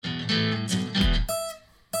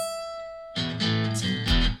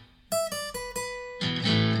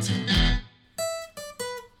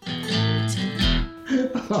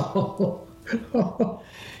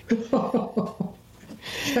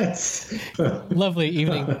That's Lovely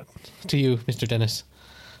evening to you, Mr. Dennis.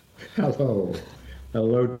 hello.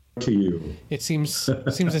 Hello to you. It seems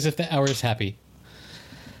as if the hour is happy.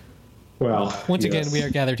 Well, Once yes, again, we are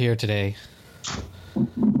gathered here today.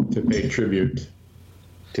 to pay tribute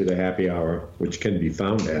to the happy hour, which can be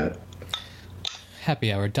found at.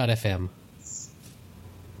 happyhour.fm.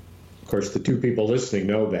 Of course, the two people listening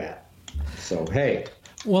know that. So, hey.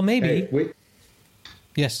 Well, maybe. Hey, wait.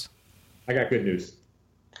 Yes. I got good news.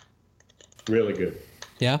 Really good.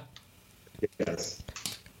 Yeah? Yes.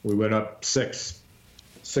 We went up six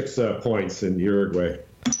points in Uruguay.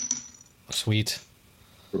 Sweet.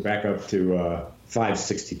 We're back up to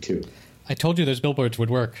 562. I told you those billboards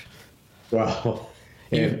would work. Well,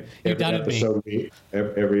 You doubted me.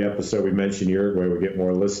 Every episode we mention Uruguay, we get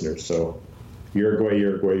more listeners. So, Uruguay,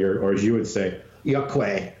 or as you would say,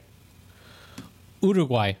 Uruguay.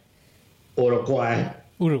 Uruguay.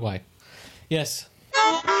 Uruguay. Yes.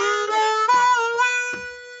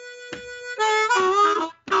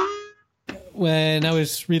 When I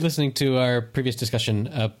was re-listening to our previous discussion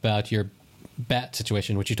about your bat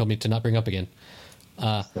situation, which you told me to not bring up again,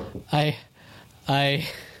 I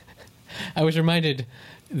was reminded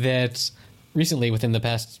that recently, within the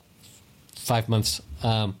past 5 months,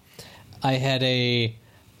 I had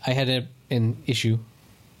an issue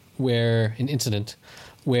an incident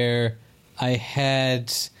where I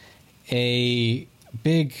had a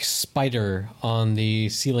big spider on the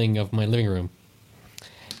ceiling of my living room,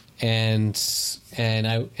 and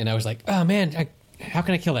I was like, oh man, how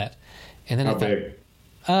can I kill that? And then How I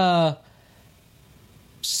thought, big?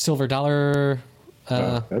 silver dollar.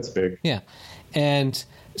 That's big. Yeah, and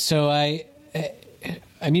so I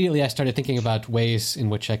immediately started thinking about ways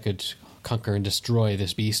in which I could conquer and destroy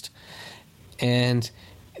this beast, and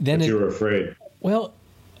then But you were afraid. Well,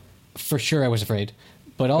 for sure I was afraid,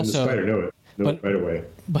 but And also the spider knew it right away.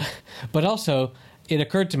 But also it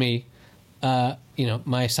occurred to me,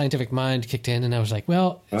 my scientific mind kicked in, and I was like,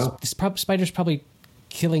 well, this spider's probably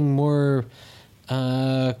killing more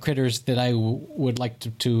critters that I would like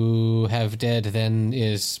to have dead than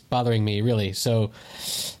is bothering me, really. So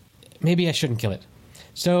maybe I shouldn't kill it.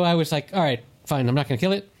 So I was like, all right, fine, I'm not going to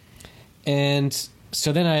kill it. And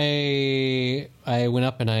so then I went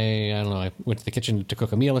up and I went to the kitchen to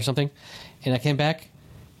cook a meal or something, and I came back,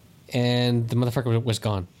 and the motherfucker was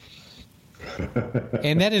gone.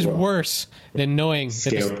 And that is worse than knowing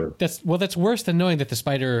that's worse than knowing that the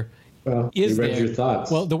spider is you read there. your thoughts.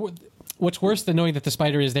 Well, what's worse than knowing that the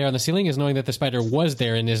spider is there on the ceiling is knowing that the spider was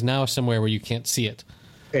there and is now somewhere where you can't see it.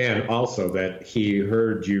 And also that he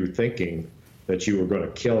heard you thinking that you were going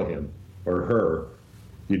to kill him or her.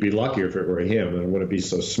 You'd be luckier if it were him, and it wouldn't be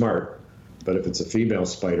so smart. But if it's a female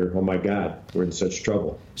spider, oh my God, we're in such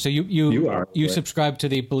trouble. So you are subscribe to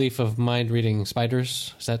the belief of mind reading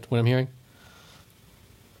spiders? Is that what I'm hearing?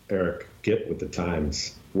 Eric, get with the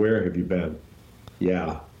times. Where have you been?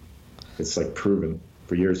 Yeah, it's like proven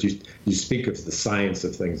for years. You speak of the science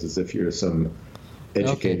of things as if you're some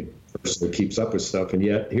educated person that keeps up with stuff, and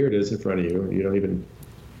yet here it is in front of you, and you don't even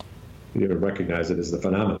recognize it as the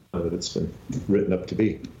phenomenon that it's been written up to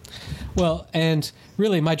be. Well, and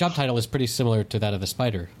really, my job title is pretty similar to that of the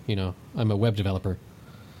spider. I'm a web developer.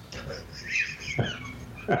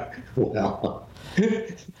 Well,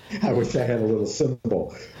 I wish I had a little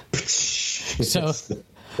symbol. So, That's the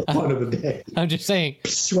fun of the day. I'm just saying.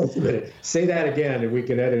 Wait a minute. Say that again, and we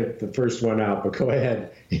can edit the first one out. But go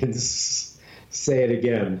ahead and say it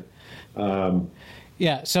again.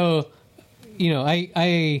 Yeah. So,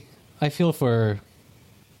 I feel for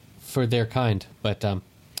their kind, but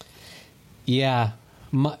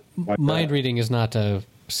mind reading is not a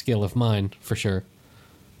skill of mine for sure,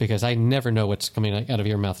 because I never know what's coming out of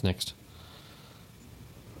your mouth next.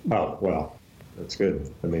 Oh, well, that's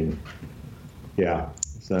good. I mean, yeah,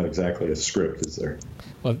 it's not exactly a script, is there?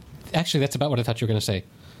 Well, actually, that's about what I thought you were going to say.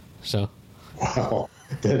 So, wow,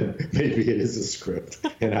 then maybe it is a script,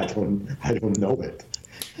 and I don't know it.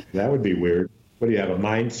 That would be weird. What do you have, a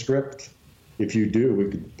mind script? If you do, we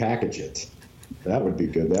could package it. That would be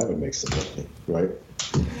good. That would make some money, right?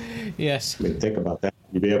 Yes. I mean, think about that.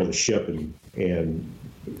 You'd be able to ship, and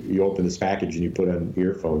you open this package and you put on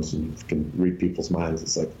earphones and you can read people's minds.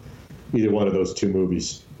 It's like either one of those two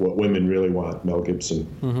movies, What Women Really Want, Mel Gibson,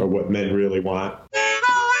 or What Men Really Want.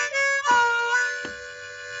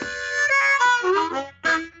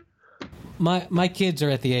 My kids are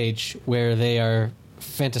at the age where they are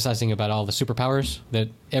fantasizing about all the superpowers that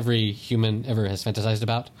every human ever has fantasized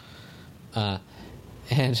about.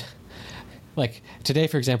 And like today,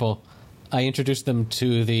 for example, I introduced them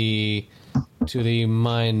to the to the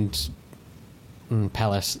mind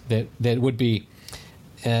palace that would be,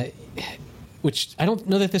 which I don't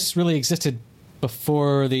know that this really existed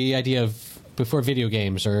before the idea of before video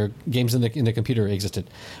games or games in the computer existed.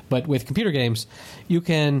 But with computer games, you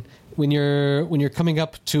can when you're coming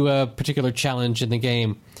up to a particular challenge in the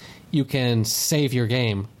game, you can save your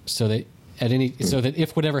game so that so that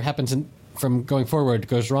if whatever happens from going forward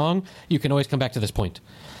goes wrong, you can always come back to this point,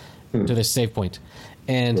 to this save point.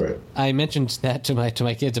 And right. I mentioned that to my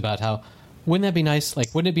kids about how wouldn't that be nice?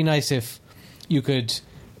 Like, wouldn't it be nice if you could,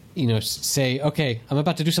 say, okay, I'm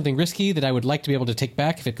about to do something risky that I would like to be able to take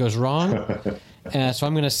back if it goes wrong. So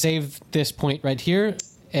I'm going to save this point right here.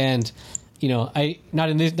 And, I not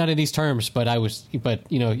in these terms, but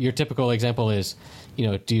your typical example is,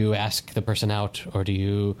 do you ask the person out, or do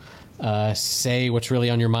you say what's really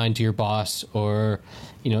on your mind to your boss, or,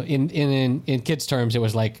 in kids' terms, it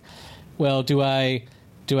was like, well, do I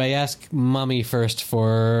ask mommy first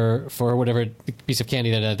for whatever piece of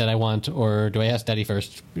candy that I want, or do I ask daddy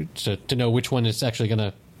first to know which one is actually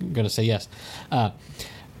gonna say yes?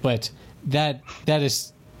 But that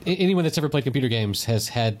is, anyone that's ever played computer games has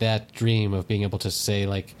had that dream of being able to say,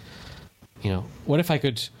 like, what if I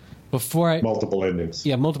could, before I multiple endings.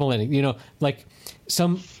 Yeah, multiple endings. Like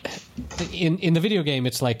some in the video game,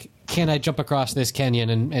 it's like, can I jump across this canyon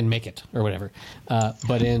and make it, or whatever?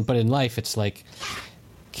 But in life, it's like,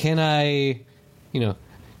 can I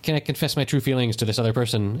confess my true feelings to this other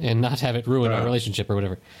person and not have it ruin our relationship or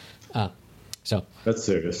whatever? So that's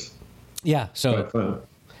serious. Yeah. So fun.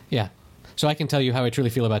 Yeah. So I can tell you how I truly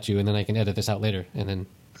feel about you, and then I can edit this out later, and then.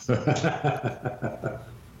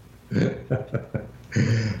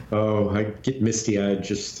 Oh, I get misty-eyed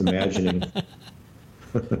just imagining.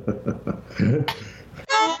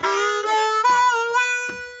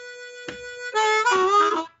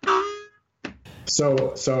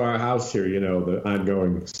 So our house here, the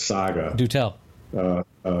ongoing saga. Do tell.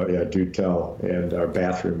 Do tell. And our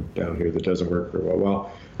bathroom down here that doesn't work very well.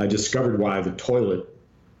 Well, I discovered why the toilet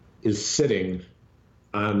is sitting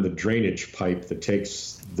on the drainage pipe that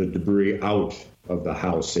takes the debris out of the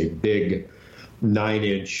house, a big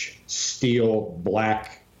 9-inch steel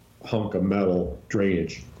black hunk of metal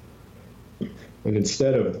drainage. And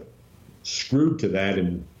instead of screwed to that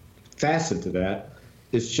and fastened to that,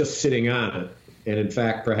 it's just sitting on it. And in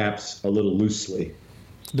fact, perhaps a little loosely.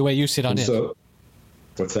 The way you sit on it.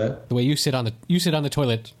 What's that? The way you sit on the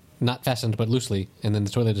toilet, not fastened but loosely, and then the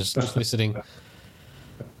toilet is loosely sitting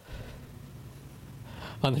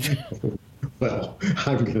on the. Well,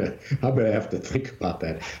 I'm gonna have to think about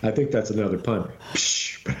that. I think that's another pun,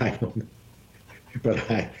 but I don't.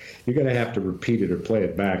 But you're gonna have to repeat it or play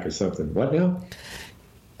it back or something. What now?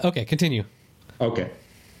 Okay, continue. Okay,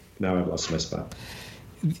 now I've lost my spot.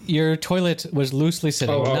 Your toilet was loosely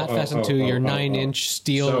sitting, not fastened to your 9-inch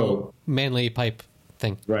steel manly pipe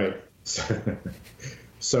thing. Right.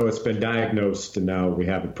 So it's been diagnosed, and now we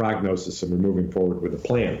have a prognosis, and we're moving forward with a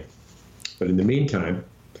plan. But in the meantime,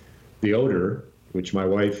 the odor, which my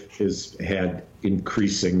wife has had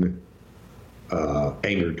increasing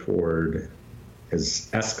anger toward,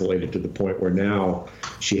 has escalated to the point where now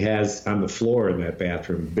she has on the floor in that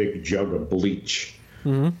bathroom a big jug of bleach.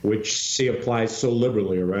 Mm-hmm. Which she applies so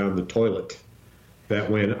liberally around the toilet that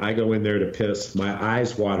when I go in there to piss, my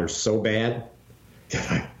eyes water so bad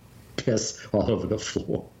that I piss all over the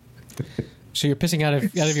floor. So you're pissing out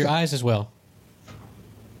of your eyes as well?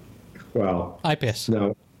 Well, I piss.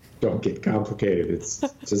 No, don't get complicated. It's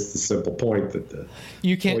just the simple point that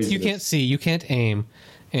you can't see, you can't aim,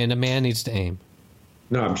 and a man needs to aim.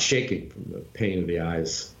 No, I'm shaking from the pain of the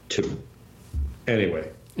eyes too.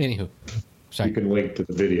 Anywho. Sorry. You can link to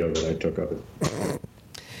the video that I took of it.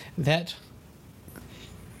 That,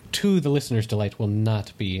 to the listener's delight, will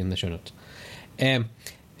not be in the show notes.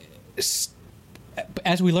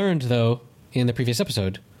 As we learned, though, in the previous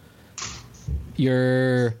episode,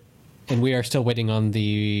 and we are still waiting on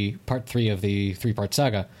the part 3 of the 3-part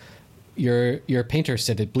saga, your painter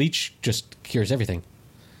said that bleach just cures everything.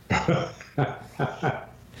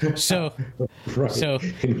 So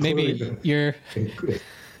maybe you're...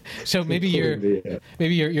 So maybe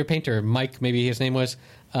your painter, Mike, maybe his name was,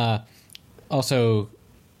 also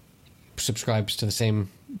subscribes to the same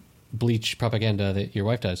bleach propaganda that your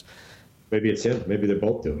wife does. Maybe it's him. Maybe they're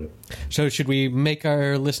both doing it. So should we make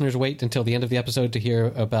our listeners wait until the end of the episode to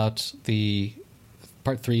hear about the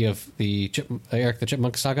part 3 of the Eric the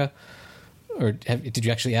Chipmunk saga? Or did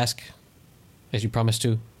you actually ask, as you promised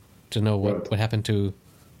to know what happened to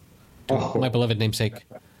my beloved namesake?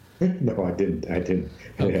 No, I didn't. I didn't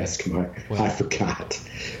ask him. I forgot.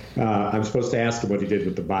 I'm supposed to ask him what he did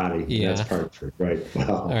with the body. Yeah. That's part of it, right?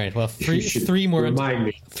 Well, all right. Well, three more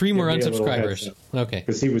unsubscribers. Okay.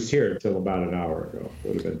 Because he was here until about an hour ago.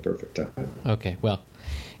 Would have been perfect time. Okay. Well,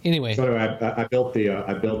 anyway. So anyway, I built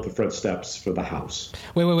the front steps for the house.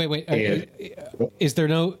 Wait.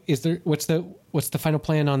 What's the final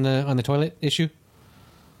plan on the toilet issue?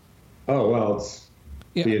 Oh, well, it's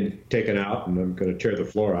being taken out, and I'm going to tear the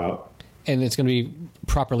floor out. And it's going to be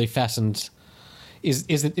properly fastened. Is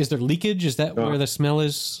there leakage? Is that where the smell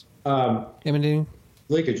is emanating?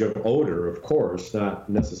 Leakage of odor, of course, not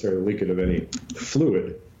necessarily leakage of any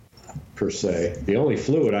fluid per se. The only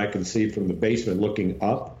fluid I can see from the basement looking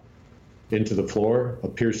up into the floor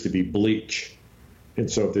appears to be bleach.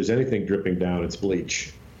 And so if there's anything dripping down, it's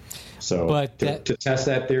bleach. So to test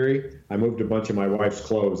that theory, I moved a bunch of my wife's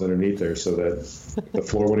clothes underneath there so that the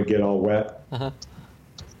floor wouldn't get all wet. Uh-huh.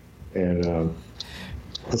 And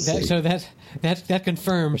that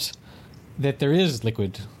confirms that there is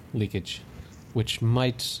liquid leakage, which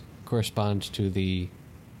might correspond to the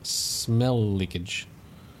smell leakage.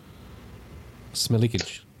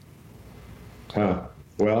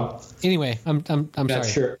 Well, anyway, I'm not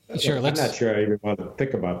sorry. Sure, I'm not sure I even want to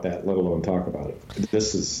think about that, let alone talk about it.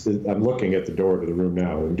 I'm looking at the door to the room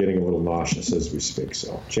now and getting a little nauseous as we speak.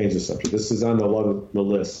 So change the subject. This is on the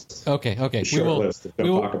list. Okay. The short list.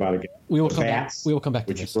 We'll talk about it again. We will come back. We will come back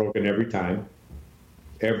to which is broken every time.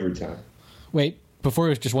 Every time. Wait, before it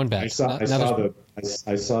was just one bag. I saw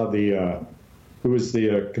the who was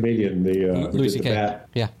the comedian? Louis C.K.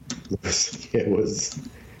 Yeah. It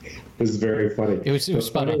was very funny. It was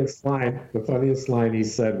spot on. The funniest line he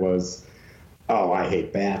said was, "Oh, I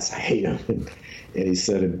hate bats. I hate them." And he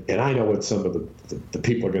said, and I know what some of the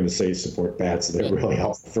people are going to say support bats. They're really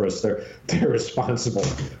helpful for us. They're responsible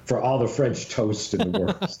for all the French toast in the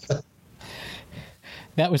world.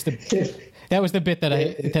 That was the bit that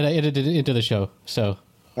I edited into the show. So.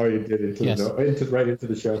 Oh, you did right into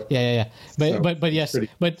the show. Yeah. But yes,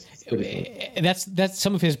 that's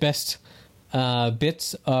some of his best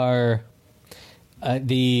bits are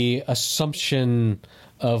the assumption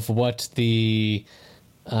of what the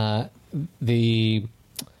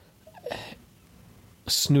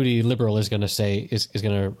snooty liberal is going to say is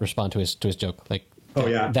going to respond to his joke. Like,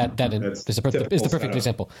 that is the perfect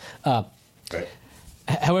example. Right.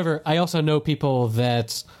 However, I also know people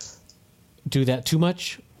that do that too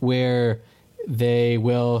much, where they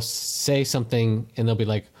will say something and they'll be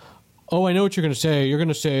like, "Oh, I know what you're going to say. You're going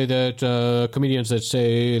to say that comedians that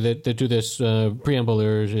say that do this preamble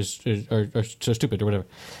are so stupid or whatever."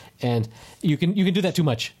 And you can do that too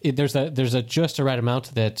much. There's a just a right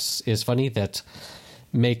amount that is funny that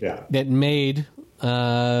made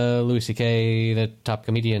Louis C.K. the top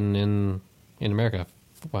comedian in America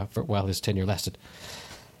while his tenure lasted.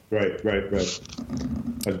 Right.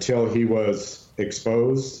 Until he was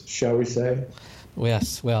exposed, shall we say?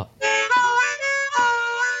 Yes. Well.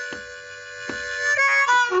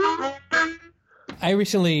 I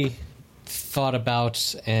recently thought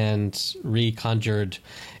about and reconjured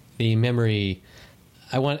the memory.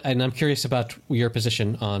 And I'm curious about your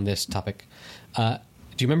position on this topic. Do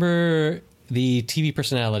you remember the TV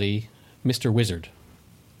personality, Mr. Wizard?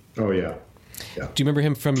 Oh, yeah. Do you remember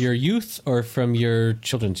him from your youth or from your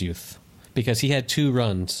children's youth? Because he had two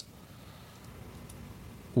runs.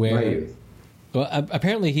 My youth. Well,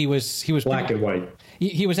 apparently he was black and white.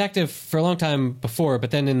 He was active for a long time before,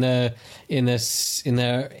 but then in the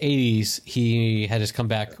 80s he had his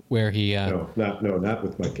comeback where he not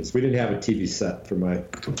with my kids. We didn't have a TV set for my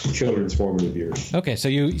children's formative years. Okay, so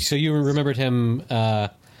you remembered him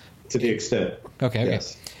to the extent. Okay.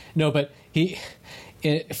 Yes. No, but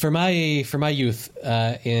for my youth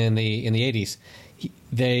in the 80s,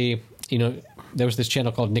 there was this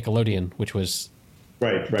channel called Nickelodeon, which was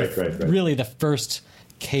right. really the first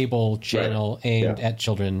cable channel aimed at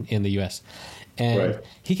children in the U.S. And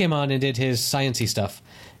he came on and did his science-y stuff.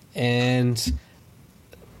 And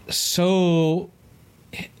so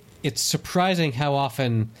it's surprising how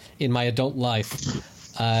often in my adult life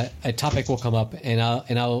a topic will come up and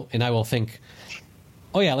I will think,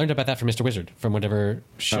 oh yeah, I learned about that from Mr. Wizard, from whatever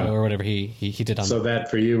show or whatever he did on. So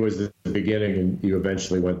that for you was the beginning, and you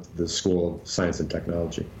eventually went to the School of Science and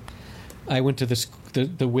Technology. I went to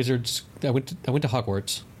the Wizards. I went to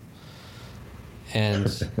Hogwarts,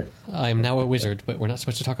 and I'm now a wizard. But we're not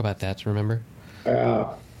supposed to talk about that. Remember?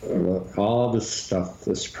 All this stuff,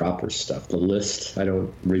 this proper stuff, the list. I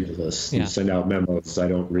don't read the list. Yeah. You send out memos. I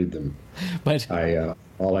don't read them. But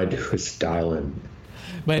all I do is dial in.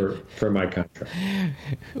 For my contract.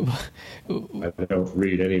 I don't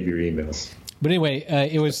read any of your emails. But anyway,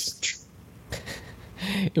 it was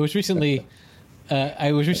recently.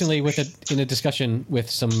 I was recently in a discussion with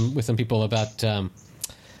some people about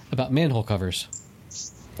manhole covers.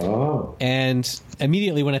 Oh. And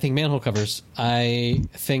immediately when I think manhole covers, I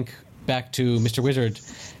think back to Mr. Wizard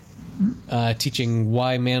teaching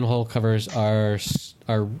why manhole covers are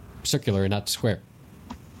circular and not square.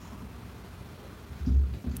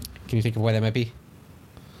 Can you think of why that might be?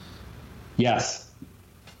 Yes.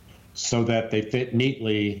 So that they fit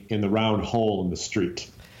neatly in the round hole in the street.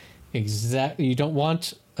 Exactly. You don't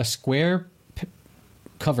want a square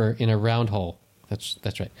cover in a round hole. That's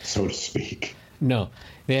right. So to speak. No.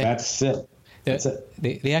 That's it.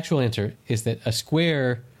 The actual answer is that a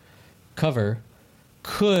square cover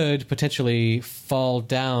could potentially fall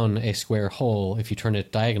down a square hole if you turn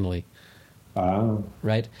it diagonally.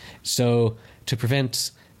 Right? So to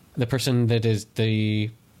prevent the person that is the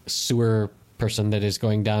sewer person that is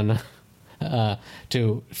going down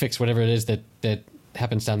to fix whatever it is that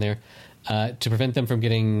happens down there, to prevent them from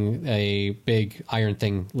getting a big iron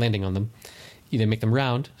thing landing on them, you make them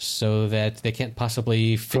round so that they can't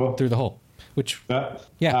possibly fit through the hole. Which, I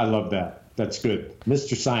love that. That's good,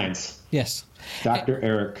 Mr. Science. Yes, Dr.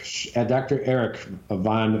 Eric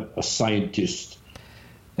Von, a scientist.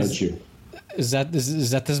 That's you. Is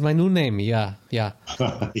that my new name? Yeah. Yeah.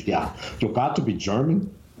 You got to be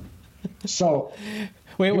German. So.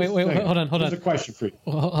 Wait, hold on. There's a question for you.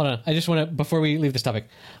 Hold on. I just want to, before we leave this topic,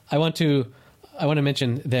 I want to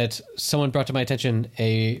mention that someone brought to my attention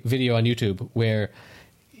a video on YouTube where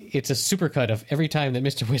it's a supercut of every time that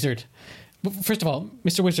Mr. Wizard. First of all,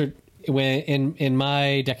 Mr. Wizard, when in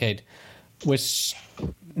my decade, was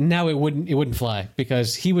now it wouldn't fly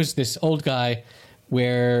because he was this old guy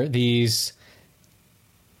where these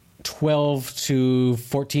 12 to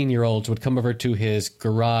 14-year-olds would come over to his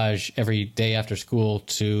garage every day after school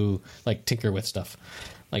to like tinker with stuff.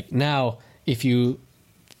 Like now, if you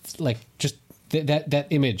like just that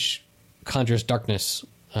image conjures darkness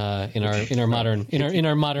in our modern.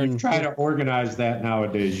 You try to organize that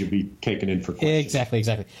nowadays, you'd be taken in for questions. Exactly.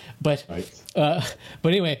 But right. But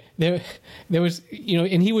anyway, there was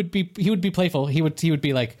and he would be playful. He would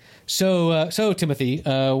be like, so Timothy,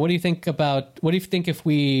 what do you think if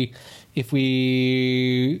we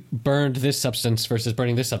burned this substance versus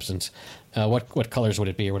burning this substance? What colors would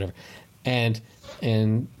it be or whatever? And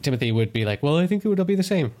Timothy would be like, well, I think it would all be the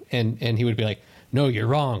same. And he would be like, no, you're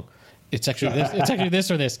wrong. It's actually this. It's actually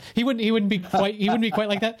this or this. He wouldn't be quite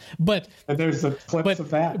like that. But and there's the clips of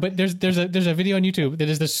that. But there's a video on YouTube that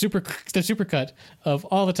is the supercut of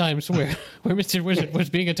all the times where Mr. Wizard was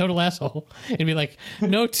being a total asshole and be like,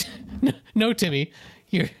 no, Timmy,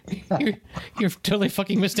 you're totally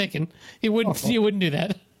fucking mistaken. You wouldn't do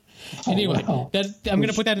that. Anyway, I'm going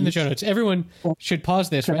to put that in the show notes. Everyone should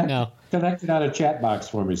pause this right now. Connect it on a chat box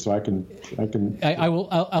for me so I can. I will.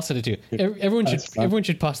 I'll send it to you. Everyone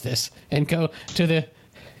should pause this and go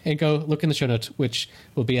look in the show notes, which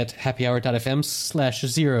will be at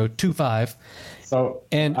happyhour.fm/025. So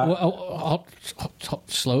and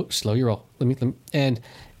slow your roll. Let me. And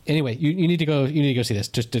anyway, you need to go. You need to go see this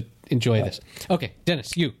just to enjoy this. Okay,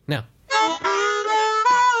 Dennis, you now.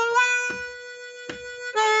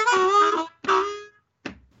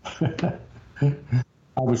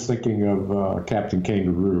 I was thinking of Captain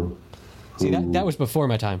Kangaroo. See, that was before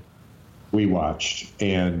my time. We watched,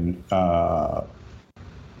 and for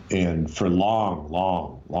a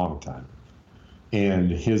long time.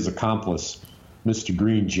 And his accomplice, Mr.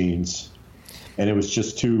 Green Jeans, and it was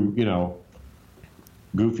just two,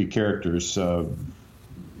 goofy characters.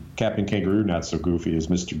 Captain Kangaroo, not so goofy as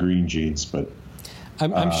Mr. Green Jeans, but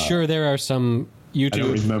I'm sure there are some YouTube. I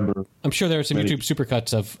don't remember. I'm sure there are some YouTube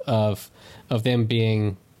supercuts of them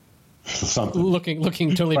being something looking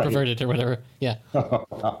totally right. Perverted or whatever. Yeah.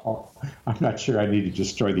 I'm not sure I need to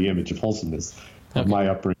destroy the image of wholesomeness of my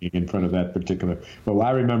upbringing in front of that particular. But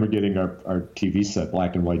I remember getting our TV set,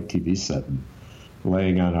 black and white TV set, and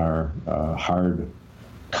laying on our hard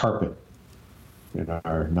carpet in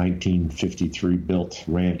our 1953 built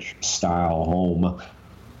ranch style home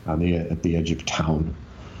at the edge of town.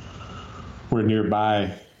 Where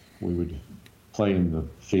nearby we would play in the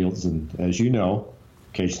fields and, as you know,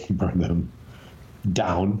 occasionally burn them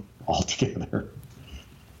down altogether.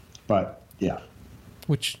 But yeah,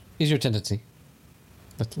 which is your tendency.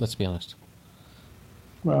 Let's be honest.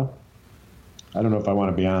 Well, I don't know if I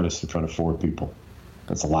want to be honest in front of 4 people.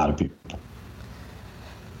 That's a lot of people.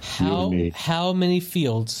 How many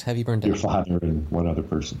fields have you burned down? Your father and one other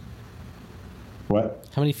person. What?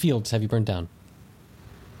 How many fields have you burned down?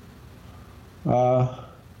 Well,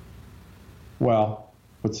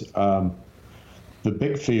 The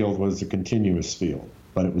big field was a continuous field,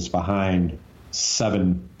 but it was behind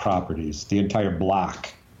 7 properties, the entire block.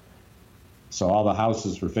 So all the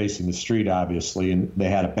houses were facing the street, obviously, and they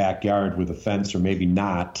had a backyard with a fence or maybe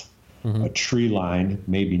not, a tree line,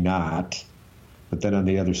 maybe not. But then on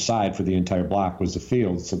the other side for the entire block was the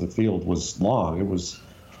field. So the field was long. It was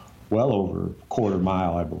well over a quarter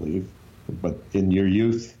mile, I believe. But in your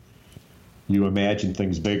youth, you imagine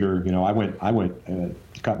things bigger. You know, I went,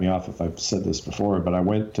 cut me off if I've said this before, but I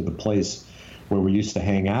went to the place where we used to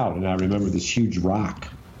hang out, and I remember this huge rock.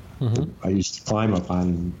 I used to climb up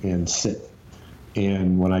on and sit.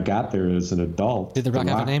 And when I got there as an adult... Did the rock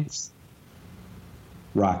have a name?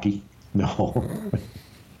 Rocky. No.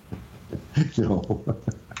 No.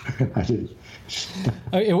 I didn't.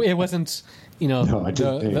 It wasn't, no,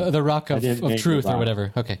 the rock of truth or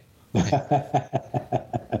whatever. Okay.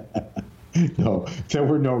 No, there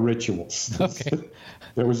were no rituals. Okay.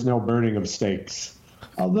 There was no burning of stakes.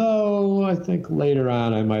 Although I think later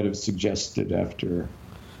on I might have suggested after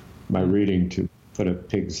my reading to put a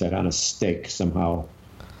pig's head on a stake somehow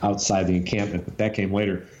outside the encampment, but that came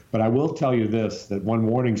later. But I will tell you this, that one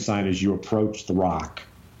warning sign as you approach the rock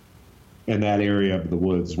in that area of the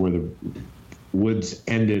woods where the woods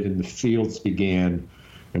ended and the fields began,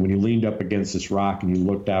 and when you leaned up against this rock and you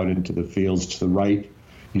looked out into the fields to the right,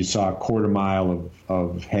 you saw a quarter mile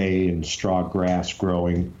of hay and straw grass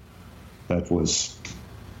growing that was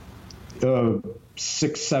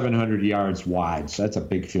 600-700 yards wide. So that's a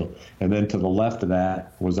big field. And then to the left of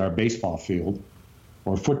that was our baseball field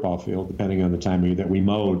or football field, depending on the time of year, that we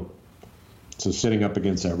mowed. So sitting up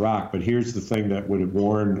against that rock. But here's the thing that would have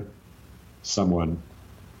warned someone.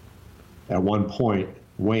 At one point,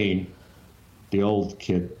 Wayne, the old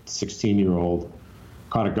kid, 16-year-old,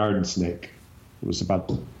 caught a garden snake. It was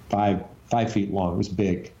about five feet long. It was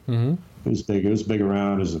big. It was big. It was big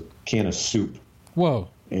around as a can of soup. Whoa.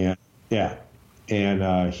 And yeah.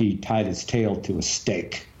 And he tied his tail to a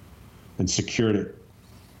stake and secured it.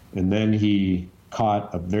 And then he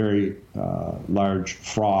caught a very large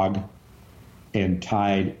frog and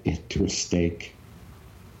tied it to a stake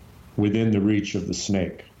within the reach of the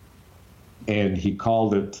snake. And he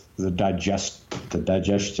called it the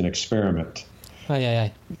digestion experiment.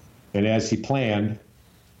 Aye. And as he planned,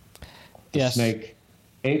 the snake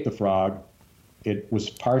ate the frog. It was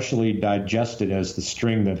partially digested as the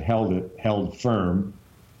string that held it held firm.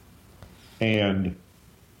 And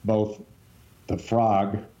both the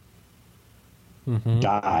frog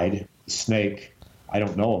died, the snake, I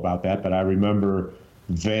don't know about that, but I remember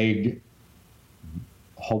vague,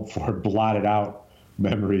 hope for blotted out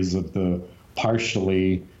memories of the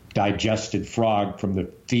partially digested frog from the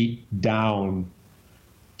feet down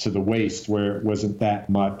to the waist where it wasn't that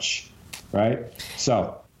much, right?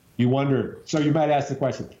 So you wonder, so you might ask the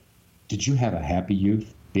question, did you have a happy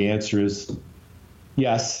youth? The answer is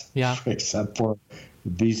yes, except for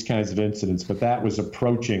these kinds of incidents. But that was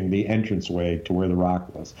approaching the entranceway to where the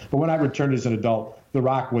rock was. But when I returned as an adult, the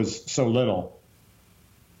rock was so little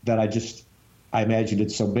that I imagined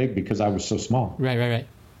it so big because I was so small. Right.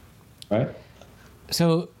 Right?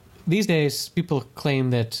 So these days, people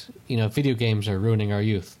claim that, video games are ruining our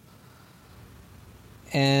youth.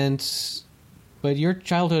 But your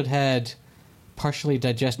childhood had partially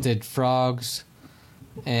digested frogs,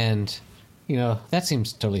 and, that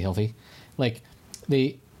seems totally healthy. Like,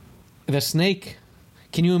 the snake,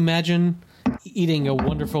 can you imagine eating a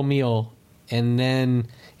wonderful meal, and then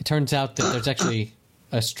it turns out that there's actually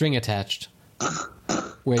a string attached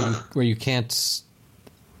where you can't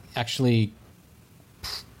actually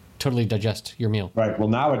totally digest your meal. Right. Well,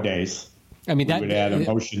 nowadays, we would add a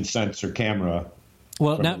motion sensor camera.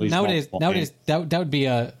 Well, nowadays that would be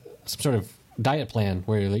some sort of diet plan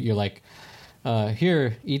where you're like,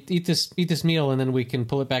 here, eat this meal, and then we can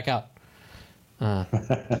pull it back out.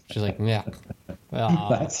 She's like, yeah.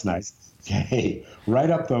 That's nice. Hey,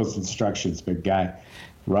 write up those instructions, big guy.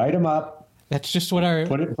 Write them up. That's just what our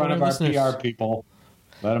put it in front of our PR people.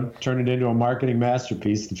 Let them turn it into a marketing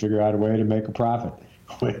masterpiece and figure out a way to make a profit.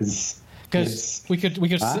 Because we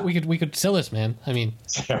could sell this, man. I mean,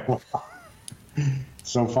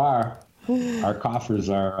 so far our coffers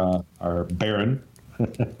are barren,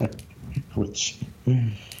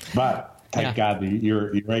 but thank God the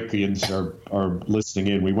Urakians are listening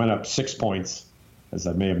in. We went up 6 points, as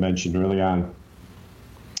I may have mentioned early on.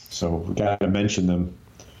 So we got to mention them.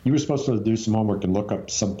 You were supposed to do some homework and look up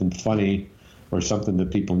something funny or something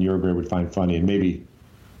that people in Uruguay would find funny, and maybe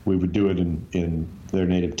we would do it in their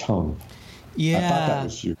native tongue. Yeah. I thought that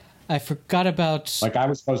was you. I forgot about... Like I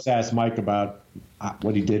was supposed to ask Mike about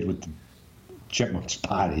what he did with the chipmunk's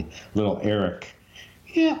body, little Eric.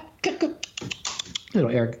 Yeah.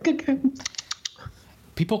 Little Eric.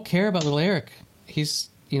 People care about little Eric. He's,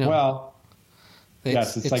 Well,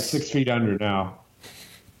 yes, it's like 6 feet under now.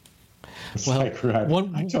 It's like, right.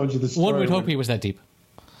 I told you the story. One would hope he was that deep.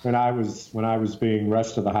 When I was being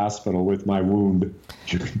rushed to the hospital with my wound,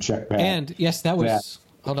 you can check back. And yes,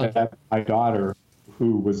 hold on. My daughter,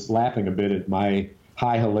 who was laughing a bit at my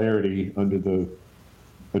high hilarity under the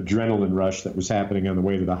adrenaline rush that was happening on the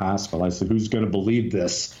way to the hospital, I said, "Who's going to believe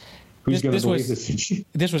this? Who's going to believe this?"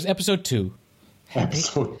 This was episode 2.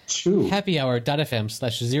 Episode 2.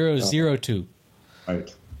 happyhour.fm/002.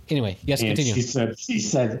 Right. Anyway, yes, and continue. She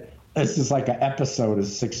said, this is like an episode of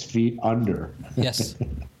 6 feet under. Yes.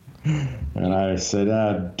 And I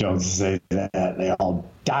said, don't say that. They all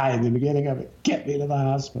die in the beginning of it. Get me to the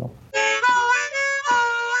hospital.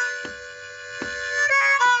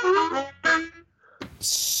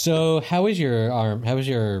 So, how is your arm? How is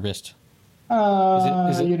your wrist?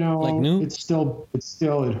 Is it like new?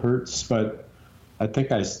 It hurts, but I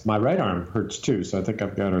think my right arm hurts too. So I think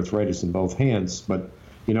I've got arthritis in both hands. But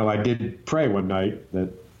I did pray one night that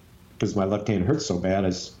because my left hand hurts so bad,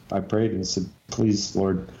 I prayed and said, "Please,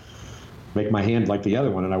 Lord, make my hand like the other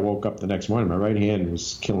one." And I woke up the next morning, my right hand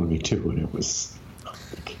was killing me too, and it was.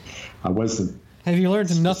 I wasn't. Have you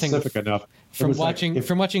learned nothing specific enough from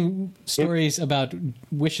watching stories about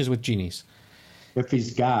wishes with genies? If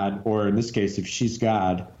he's God, or in this case, if she's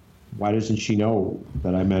God, why doesn't she know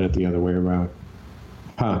that I meant it the other way around?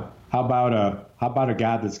 Huh? How about a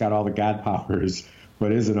God that's got all the God powers,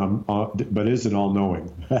 but isn't all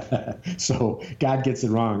knowing? So God gets it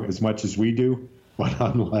wrong as much as we do, but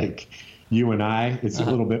unlike you and I, it's a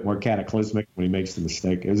little bit more cataclysmic when he makes the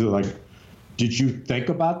mistake. Is it like, did you think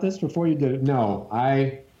about this before you did it? No,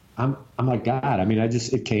 I'm like God. I mean,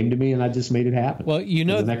 it came to me and I just made it happen. Well,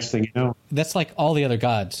 the next thing you know, that's like all the other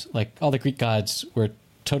gods. Like all the Greek gods were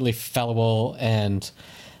totally fallible and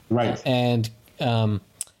right and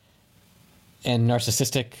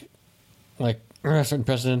narcissistic, like a certain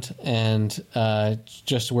president, and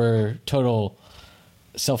just were total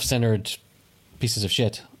self-centered pieces of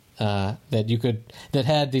shit that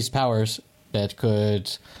had these powers that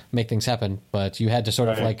could make things happen, but you had to sort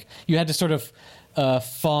of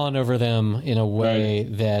fawn over them in a way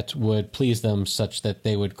that would please them, such that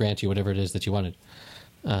they would grant you whatever it is that you wanted.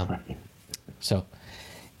 So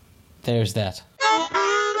there's that.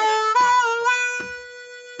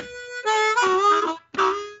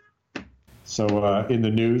 So in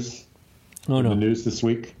the news, the news this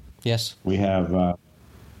week, yes, we have the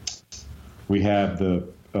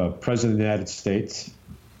President of the United States,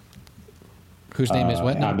 whose name is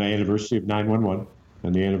what now? On the anniversary of 9/11,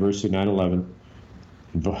 on the anniversary of 9/11,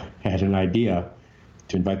 had an idea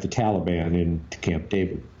to invite the Taliban into Camp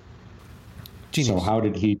David. Genius. So how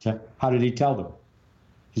did he tell them?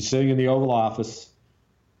 He's sitting in the Oval Office.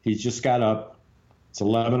 He's just got up. It's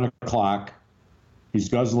 11 o'clock. He's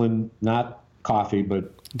guzzling not coffee,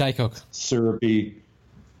 but Diet Coke, syrupy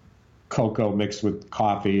cocoa mixed with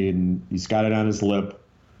coffee, and he's got it on his lip,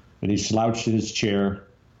 and he's slouched in his chair.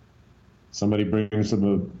 Somebody brings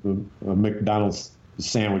him a McDonald's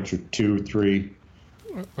sandwich or 2, 3,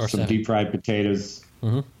 or some 7. deep fried potatoes,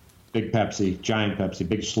 big Pepsi, giant Pepsi,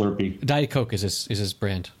 big Slurpee. Diet Coke is his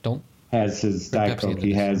brand. Has his Diet Coke.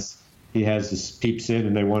 He has his peeps in,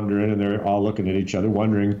 and they wander in, and they're all looking at each other,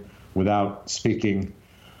 wondering without speaking.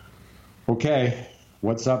 Okay,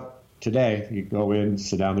 what's up today? You go in,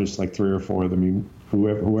 sit down. There's like 3 or 4 of them,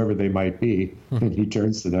 whoever they might be, and he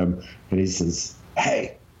turns to them and he says,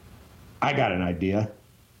 "Hey, I got an idea."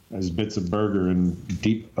 As bits of burger and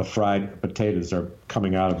deep fried potatoes are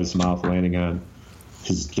coming out of his mouth, landing on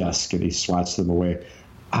his desk, and he swats them away.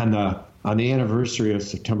 On the anniversary of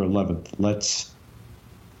September 11th, let's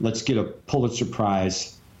get a Pulitzer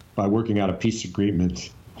Prize by working out a peace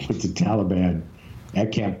agreement with the Taliban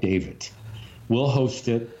at Camp David. We'll host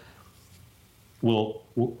it. We'll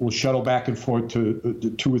shuttle back and forth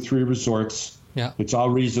to 2 or 3 resorts. Yeah, it's all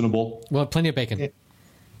reasonable. We'll have plenty of bacon.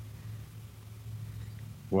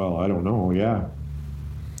 Well, I don't know. Yeah.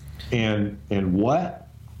 And what?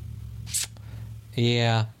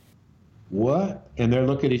 Yeah. What? And they're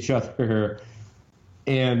looking at each other,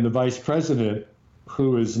 and the vice president,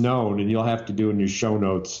 who is known, and you'll have to do in your show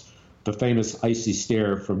notes, the famous icy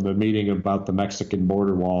stare from the meeting about the Mexican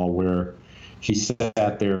border wall, where he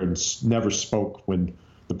sat there and never spoke when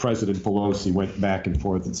the President Pelosi went back and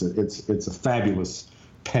forth. It's a fabulous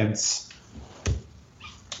Pence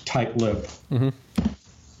tight lip,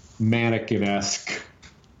 mannequin-esque.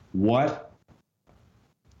 What?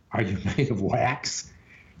 Are you made of wax?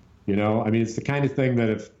 You know, I mean, it's the kind of thing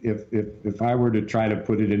that if I were to try to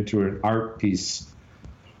put it into an art piece,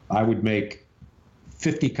 I would make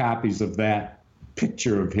 50 copies of that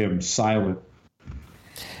picture of him silent.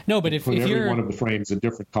 No, but if every you're one of the frames in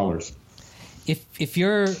different colors. If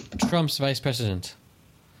you're Trump's vice president,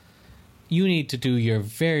 you need to do your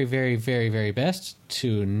very, very, very, very best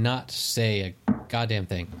to not say a goddamn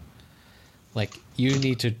thing. Like, you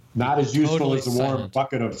need to not as useful totally as a warm silent.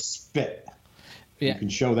 bucket of spit. Yeah. You can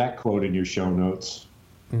show that quote in your show notes.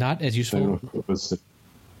 Not as useful.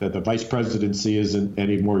 That the vice presidency isn't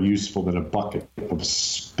any more useful than a bucket of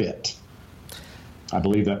spit. I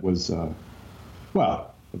believe that was, the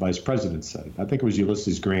vice president said it. I think it was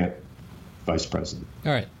Ulysses Grant, vice president.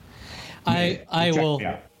 All right. I will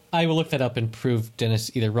look that up and prove Dennis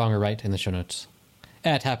either wrong or right in the show notes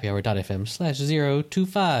at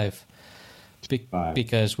happyhour.fm/025.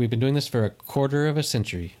 Because we've been doing this for a quarter of a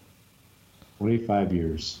century. 25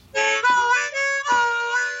 years.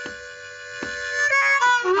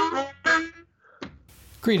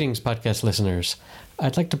 Greetings, podcast listeners.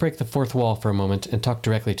 I'd like to break the fourth wall for a moment and talk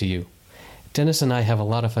directly to you. Dennis and I have a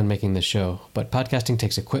lot of fun making this show, but podcasting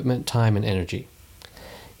takes equipment, time, and energy.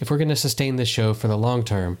 If we're going to sustain this show for the long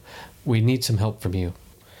term, we need some help from you.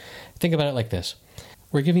 Think about it like this.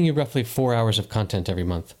 We're giving you roughly 4 hours of content every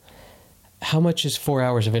month. How much is 4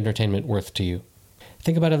 hours of entertainment worth to you?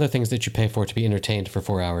 Think about other things that you pay for to be entertained for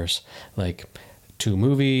 4 hours, like 2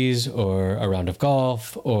 movies, or a round of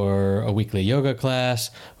golf, or a weekly yoga class,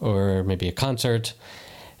 or maybe a concert.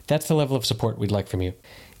 That's the level of support we'd like from you.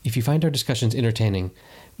 If you find our discussions entertaining,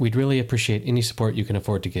 we'd really appreciate any support you can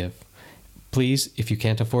afford to give. Please, if you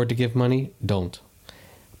can't afford to give money, don't.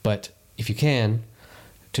 But if you can,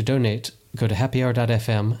 to donate, go to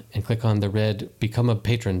happyhour.fm and click on the red Become a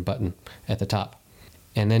Patron button at the top,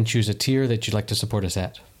 and then choose a tier that you'd like to support us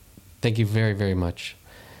at. Thank you very, very much.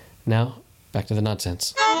 Now, back to the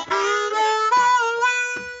nonsense.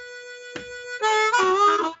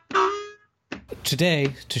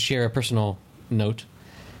 Today, to share a personal note,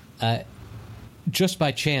 just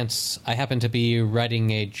by chance, I happened to be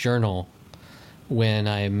writing a journal when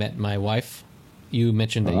I met my wife. You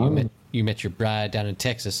mentioned that you met your bride down in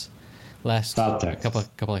Texas last South Texas.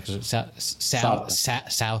 couple episodes.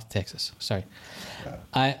 South Texas. Sorry.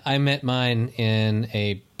 I met mine in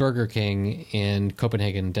a Burger King in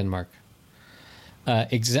Copenhagen, Denmark.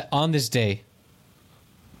 On this day,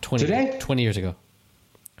 20 years ago.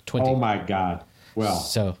 20. Oh my God! Well,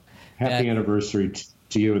 so happy anniversary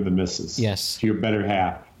to you and the missus. Yes, to your better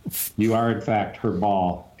half. You are in fact her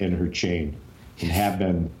ball and her chain, and have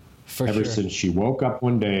been ever since she woke up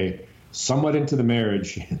one day, somewhat into the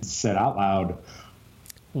marriage, and said out loud,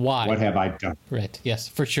 "Why? What have I done?" Right. Yes,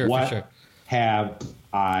 for sure. What have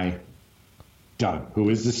I done? Who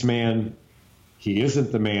is this man? He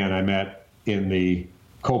isn't the man I met in the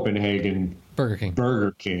Copenhagen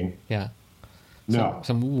Burger King. Yeah. No.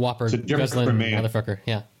 Some whopper guzzling motherfucker.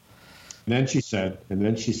 Yeah. And then she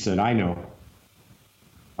said, I know.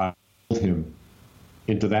 I pulled him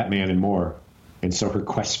into that man and more. And so her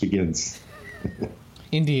quest begins.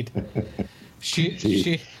 Indeed.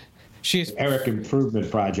 She's Eric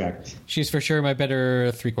Improvement Project. She's for sure my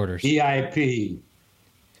better 3/4. EIP.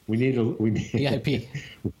 We need EIP.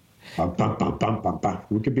 Bum, bum, bum, bum, bum, bum.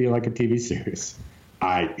 We could be like a TV series.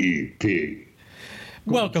 IEP.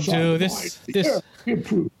 Welcome to this Eric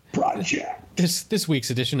Improvement Project. This week's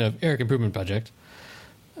edition of Eric Improvement Project.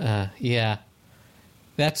 Yeah.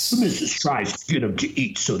 That's the missus tries to get him to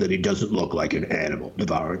eat so that he doesn't look like an animal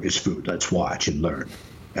devouring his food. Let's watch and learn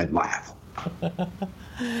and laugh.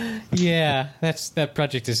 Yeah, that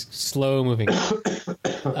project is slow moving.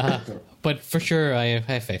 But for sure I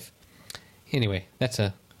have faith. Anyway, that's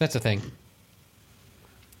a thing.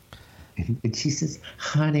 And she says,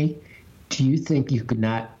 honey, do you think you could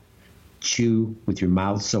not chew with your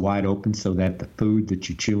mouth so wide open so that the food that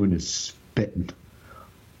you're chewing is spitting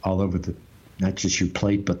all over not just your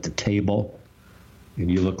plate but the table?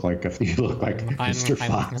 And you look like Mr.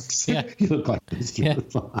 Fox. Yeah. You look like Mr.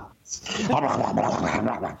 Fox.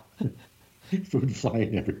 Food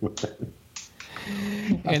flying everywhere.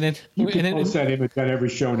 And then post that image on every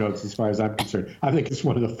show notes, as far as I'm concerned. I think it's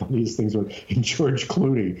one of the funniest things. In George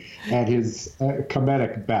Clooney, at his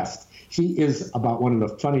comedic best, he is about one of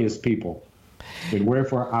the funniest people. And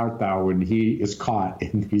wherefore art thou, when he is caught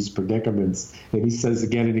in these predicaments, and he says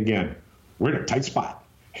again and again, "We're in a tight spot."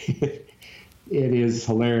 It is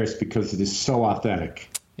hilarious because it is so authentic.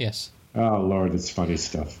 Yes. Oh Lord, it's funny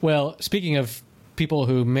stuff. Well, speaking of people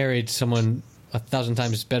who married someone 1,000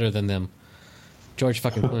 times better than them. George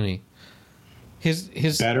fucking Clooney. His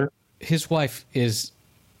wife is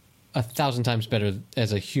 1,000 times better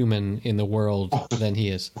as a human in the world than he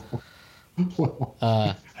is.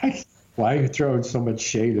 Why are you throwing so much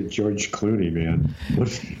shade at George Clooney, man? What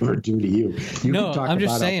did he ever do to you? You No, can talk I'm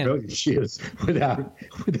just about saying. how brilliant she is without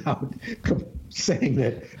saying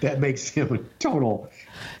that makes him a total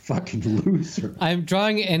fucking loser. I'm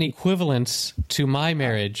drawing an equivalence to my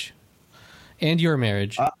marriage and your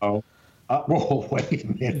marriage. Uh-oh. Whoa, wait a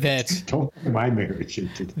minute. That- Don't put my marriage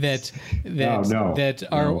into this. That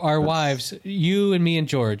our wives, you and me and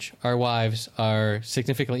George, our wives are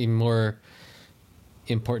significantly more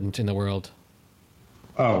important in the world.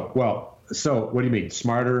 Oh, well, so what do you mean?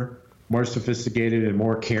 Smarter, more sophisticated, and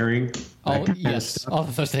more caring? Oh, That kind of yes, stuff? all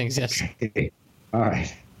of those things, yes. Okay. All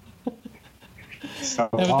right. So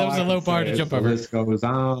That was all a I low can bar say to is jump the over. list goes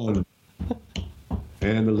on.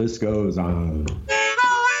 And the list goes on.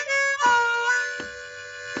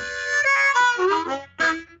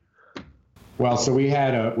 Well, so we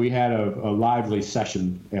had a lively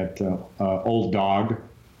session at Old Dog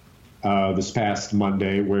this past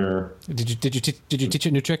Monday, where Did you teach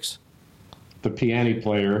it new tricks? the piano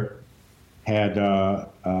player had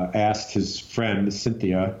asked his friend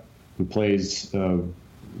Cynthia, who plays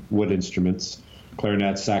wood instruments,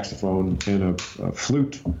 clarinet, saxophone, and a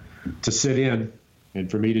flute, to sit in, and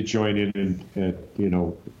for me to join in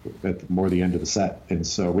at more the end of the set, and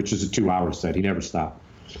so, which is a 2-hour set. He never stopped.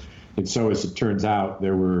 And so, as it turns out,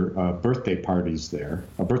 there were a birthday party there,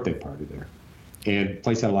 and the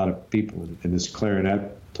place had a lot of people, and this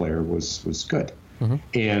clarinet player was good. Mm-hmm.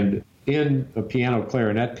 And in a piano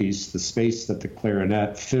clarinet piece, the space that the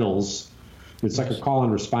clarinet fills, it's like a call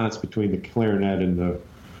and response between the clarinet and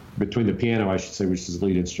between the piano, I should say, which is the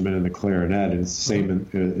lead instrument, and the clarinet, and it's the same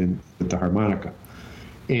with the harmonica.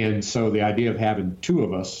 And so the idea of having two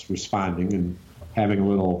of us responding and having a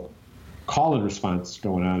little call and response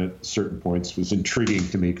going on at certain points was intriguing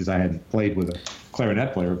to me, because I hadn't played with a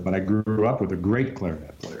clarinet player, but I grew up with a great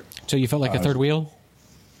clarinet player. So you felt like a third wheel?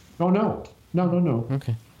 Oh, no.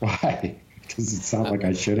 Okay. Why? Does it sound like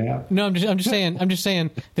I should have? No, I'm just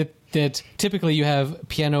saying that typically you have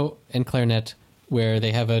piano and clarinet where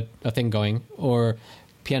they have a thing going, or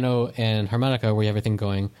piano and harmonica where you have a thing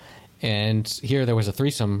going. And here there was a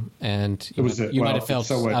threesome, and you might have felt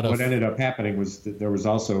so out of... what ended up happening was that there was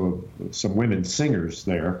also some women singers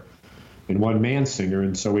there and one man singer,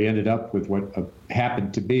 and so we ended up with what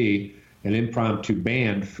happened to be an impromptu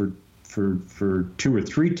band for 2 or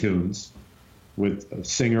 3 tunes, with a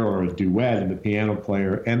singer or a duet and the piano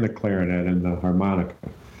player and the clarinet and the harmonica.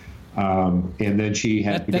 And then she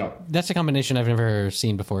had to go. That's a combination I've never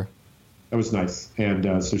seen before. That was nice.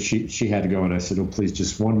 And so she had to go, and I said, oh, please,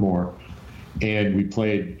 just one more. And we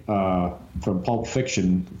played from Pulp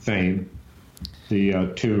Fiction fame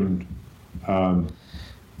the tune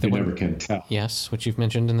You Never Can Tell. Yes, which you've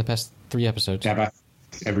mentioned in the past 3 episodes. Yeah,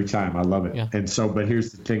 every time. I love it. Yeah. And so, but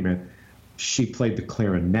here's the thing, man. She played the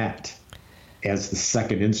clarinet as the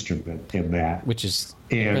second instrument in that. Which is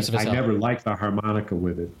and impressive as I hell. never liked the harmonica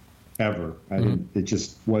with it, ever. It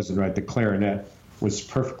just wasn't right. The clarinet was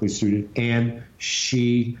perfectly suited, and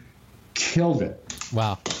she killed it.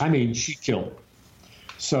 Wow. I mean, she killed it.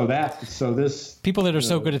 So this... People that are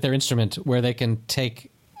so good at their instrument, where they can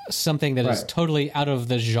take something that is totally out of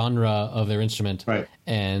the genre of their instrument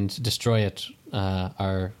and destroy it,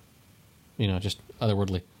 are, just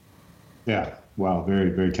otherworldly. Yeah, wow,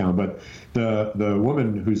 very, very talented. But the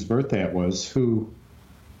woman whose birthday it was, who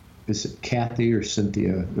is it, Kathy or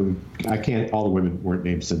Cynthia? I can't. All the women weren't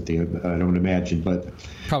named Cynthia, I don't imagine. But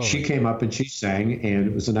Probably. She came up and she sang, and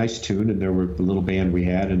it was a nice tune. And there were the little band we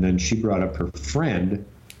had, and then she brought up her friend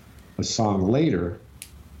a song later,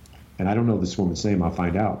 and I don't know this woman's name. I'll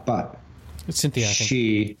find out. But It's Cynthia, I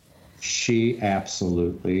think. She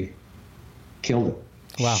absolutely killed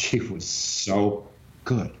it. Wow. She was so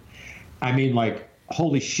good. I mean, like,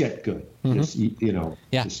 holy shit, good. Just,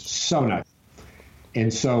 just so nice.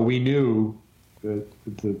 And so we knew, and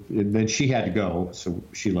then she had to go, so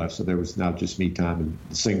she left. So there was now just me, Tom, and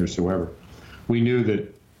the singers, whoever. We knew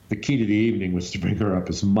that the key to the evening was to bring her up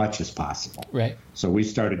as much as possible. Right. So we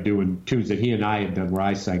started doing tunes that he and I had done, where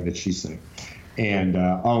I sang that she sang. And,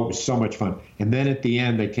 it was so much fun. And then at the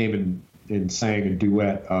end, they came and sang a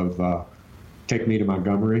duet of Take Me to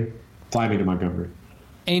Montgomery, Fly Me to Montgomery.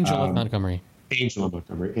 Angel of Montgomery. Angel of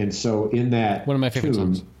Montgomery. And so in that one of my favorite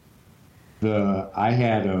songs. I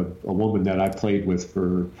had a woman that I played with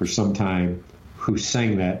for some time who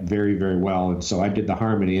sang that very, very well. And so I did the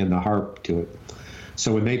harmony and the harp to it.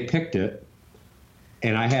 So when they picked it,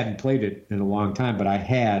 and I hadn't played it in a long time, but I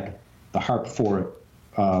had the harp for it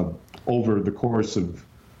over the course of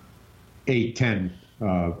 8-10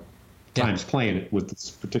 times playing it with this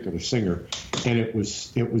particular singer, and it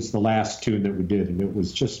was the last tune that we did, and it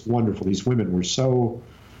was just wonderful. These women were so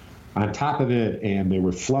on top of it, and they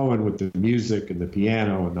were flowing with the music and the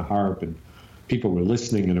piano and the harp, and people were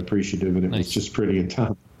listening and appreciative, and it was just pretty. And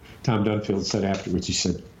Tom Dunfield said afterwards, he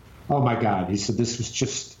said, "Oh my God," he said, "this was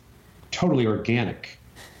just totally organic,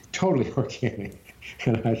 totally organic."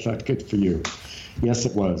 And I thought, good for you. Yes,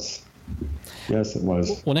 it was. Yes, it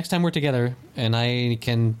was. Well, next time we're together and I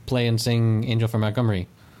can play and sing Angel from Montgomery,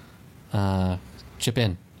 chip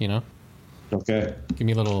in, you know? Okay. Give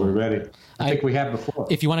me a little... We're ready. I think we have before.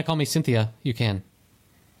 If you want to call me Cynthia, you can.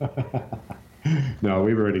 No,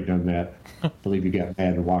 we've already done that. I believe you got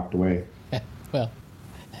mad and walked away. Well,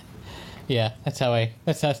 yeah, that's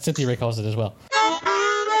how Cynthia Ray calls it as well.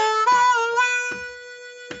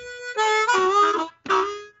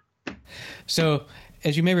 So,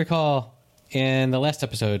 as you may recall, in the last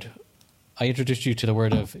episode, I introduced you to the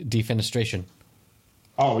word of defenestration.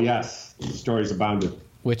 Oh, yes. Stories abounded.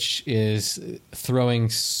 Which is throwing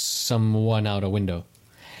someone out a window.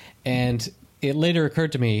 And it later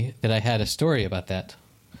occurred to me that I had a story about that.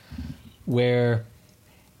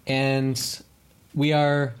 And we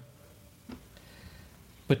are,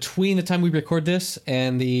 between the time we record this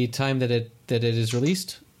and the time that it is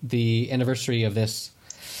released, the anniversary of this,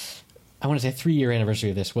 I want to say 3-year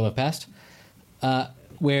anniversary of this will have passed,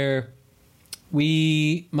 where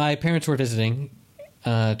my parents were visiting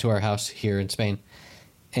to our house here in Spain,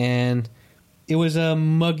 and it was a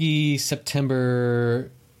muggy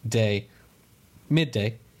September day,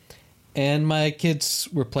 midday, and my kids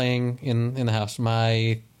were playing in the house.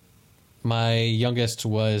 My youngest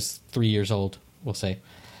was 3 years old, we'll say,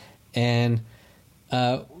 and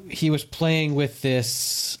he was playing with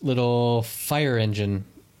this little fire engine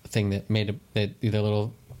thing that made the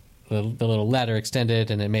little ladder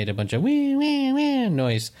extended, and it made a bunch of wee wee wee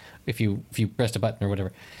noise if you pressed a button or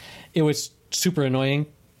whatever. It was super annoying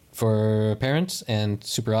for parents and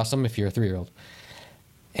super awesome if you're a 3-year-old.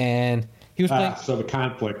 And he was playing. So the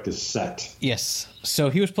conflict is set. Yes. So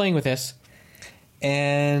he was playing with this,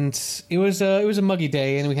 and it was a muggy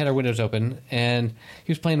day, and we had our windows open, and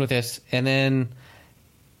he was playing with this, and then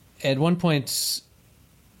at one point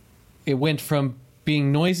it went from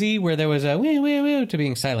being noisy, where there was a wee wee wee, to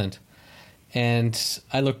being silent. And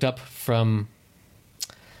I looked up from,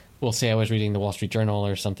 we'll say I was reading the Wall Street Journal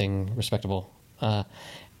or something respectable, and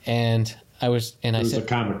I said it was a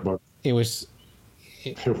comic book. It was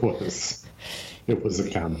a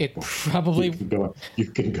comic book. Probably you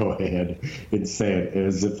can go ahead and say it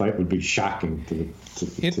as if it would be shocking to the.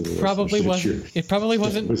 It probably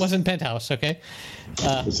wasn't Penthouse. Okay.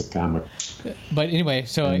 It was a comic. But anyway,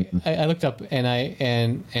 so I looked up and I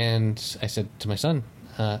said to my son,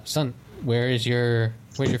 "Son, where's your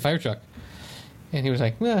fire truck?" And he was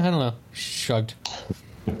like, "Well, I don't know." Shrugged.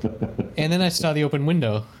 And then I saw the open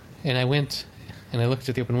window, and I went and I looked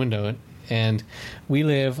at the open window, and we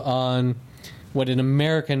live on what in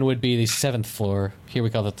American would be the 7th floor. Here we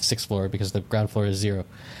call it the 6th floor because the ground floor is 0.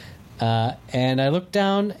 And I looked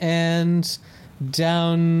down, and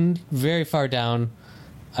down, very far down,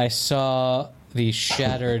 I saw the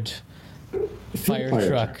shattered fire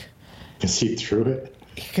truck. Because he threw it?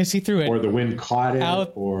 Because he threw it. Or the wind caught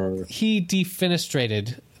it? Or he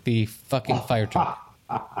defenestrated the fucking fire truck.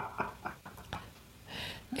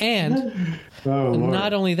 And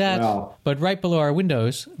not only that, but right below our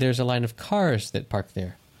windows, there's a line of cars that park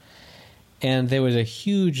there. And there was a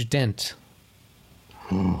huge dent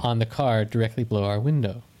on the car directly below our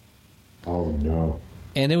window. Oh, no.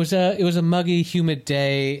 And it was a muggy, humid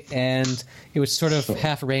day, and it was sort of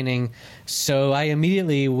half raining. So I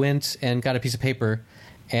immediately went and got a piece of paper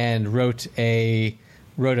and wrote a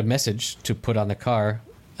message to put on the car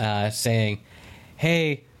saying,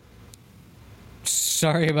 "Hey,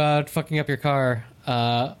 sorry about fucking up your car.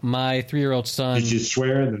 My 3-year-old son..." Did you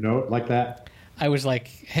swear in the note like that? I was like,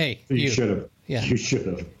 "Hey, you should have. Yeah. You should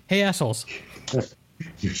have. Hey, assholes."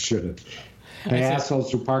 You should have. Hey,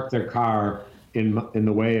 assholes who parked their car in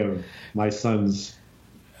the way of my son's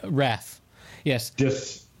wrath. Yes.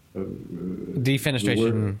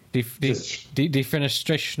 Defenestration.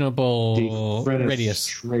 Defenestrationable radius.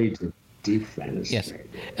 Defenestrated. Yes.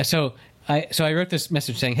 So I wrote this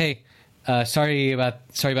message saying, "Hey, sorry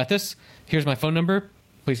about this. Here's my phone number.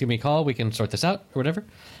 Please give me a call. We can sort this out," or whatever.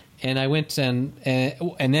 And I went and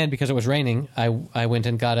then because it was raining, I went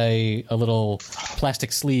and got a little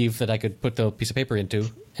plastic sleeve that I could put the piece of paper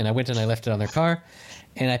into, and I went and I left it on their car,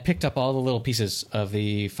 and I picked up all the little pieces of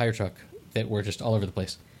the fire truck that were just all over the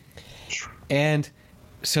place. And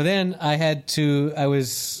so then I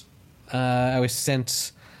was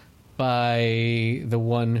sent by the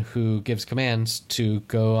one who gives commands to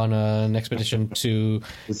go on an expedition to...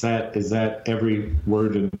 Is that every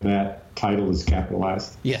word in that title is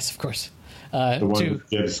capitalized? Yes, of course. The one who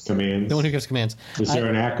gives commands? The one who gives commands. Is there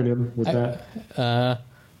an acronym with that?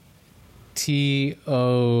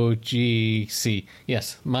 TOGC.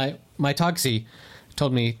 Yes. My Togsi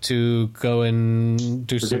told me to go and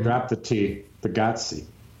do some... Drop the T. The Gotsi.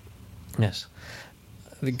 Yes.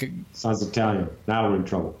 Sounds Italian. Now we're in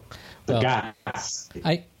trouble. The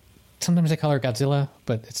Gotsi. Sometimes I call her Godzilla,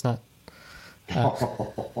 but it's not...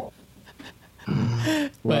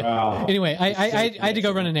 But anyway, I had to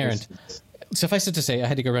go run an errand. Suffice it to say, I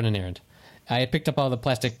had to go run an errand. I had picked up all the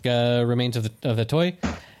plastic remains of the toy.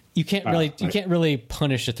 You can't really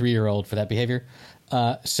punish a 3-year-old for that behavior.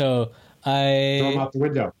 So I throw him out the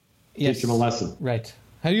window. Yes, teach him a lesson. Right.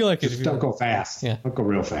 How do you like it? Don't go fast. Yeah. Don't go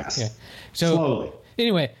real fast. Yeah. So slowly.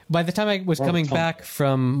 Anyway, by the time I was coming back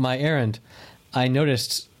from my errand, I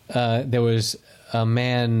noticed there was a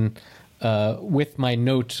man with my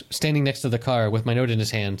note standing next to the car with my note in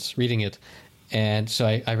his hands, reading it. And so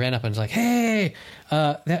I ran up and was like, "Hey,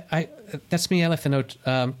 that's me. I left the note.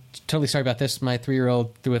 Totally sorry about this. My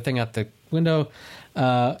 3-year-old threw a thing out the window.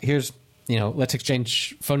 Here's, let's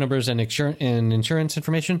exchange phone numbers and insurance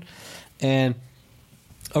information." And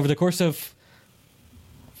over the course of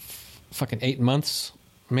fucking 8 months,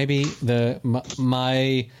 maybe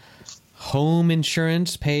my home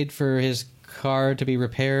insurance paid for his car to be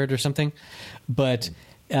repaired or something, but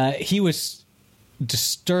he was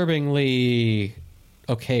disturbingly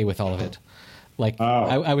okay with all of it. Like,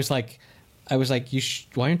 I was like,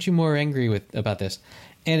 why aren't you more angry about this?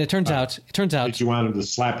 And it turns out, did you want him to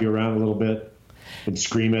slap you around a little bit and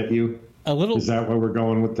scream at you? A little. Is that where we're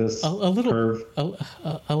going with this? A little curve?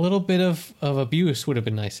 A little bit of abuse would have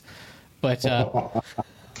been nice, but no.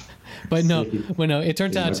 It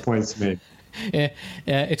turns out. My point's made.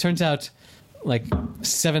 It turns out, like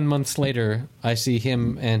 7 months later, I see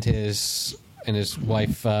him and his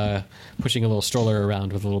wife pushing a little stroller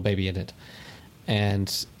around with a little baby in it,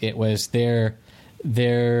 and it was their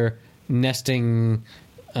nesting,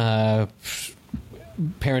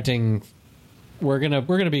 parenting. We're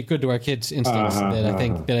gonna be good to our kids instincts that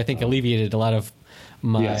I think alleviated a lot of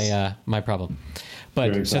my my problem.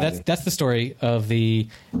 But so that's the story of the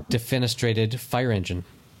defenestrated fire engine,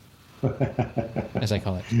 as I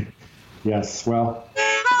call it. Yes. Well.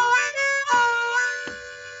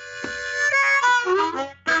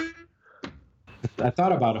 I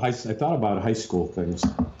thought about high school things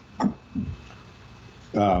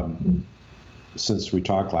since we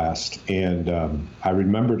talked last, and I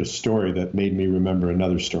remembered a story that made me remember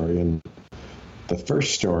another story. And the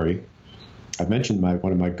first story, I mentioned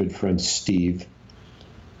one of my good friends, Steve,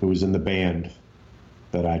 who was in the band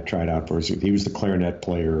that I tried out for. He was the clarinet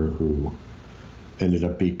player who ended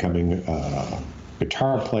up becoming a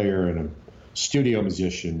guitar player and a studio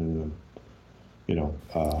musician, and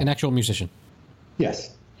an actual musician.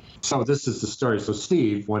 Yes. So this is the story. So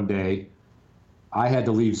Steve, one day, I had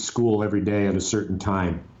to leave school every day at a certain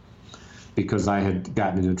time because I had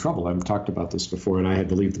gotten into trouble. I've talked about this before, and I had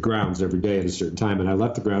to leave the grounds every day at a certain time. And I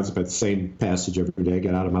left the grounds about the same passage every day,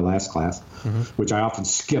 got out of my last class, which I often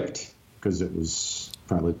skipped because it was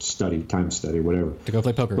probably time study, whatever. To go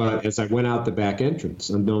play poker. But as I went out the back entrance,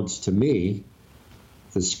 unbeknownst to me,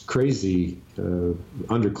 this crazy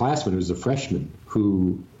underclassman who was a freshman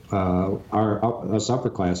who... us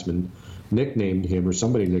upperclassmen nicknamed him, or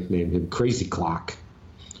somebody nicknamed him, Crazy Clock.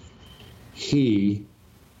 He,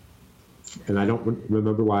 and I don't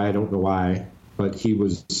remember why, I don't know why, but he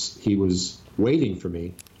was waiting for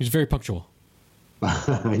me. He was very punctual.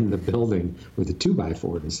 Behind the building with a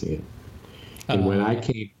 2x4 in his hand. And when I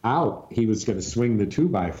came out, he was going to swing the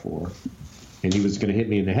 2x4, and he was going to hit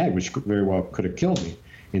me in the head, which very well could have killed me.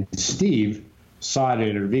 And Steve saw it and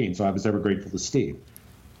intervened, so I was ever grateful to Steve.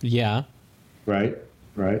 Yeah. Right.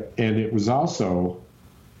 And it was also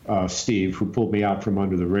Steve who pulled me out from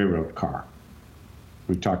under the railroad car.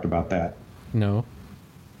 We talked about that. No.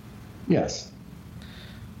 Yes.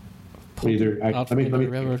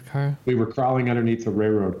 Railroad car? We were crawling underneath the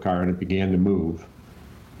railroad car, and it began to move.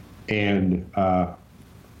 And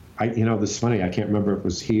this is funny. I can't remember if it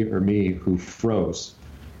was he or me who froze,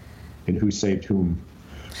 and who saved whom.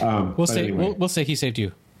 We'll say he saved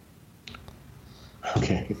you.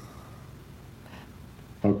 Okay.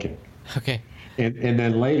 And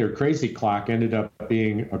then later, Crazy Clock ended up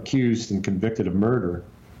being accused and convicted of murder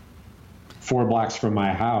 4 blocks from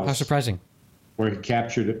my house. How surprising. Where he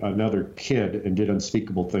captured another kid and did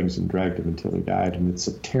unspeakable things and dragged him until he died. And it's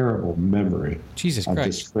a terrible memory. Jesus of Christ.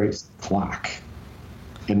 This Crazy Clock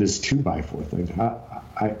and this 2x4 thing.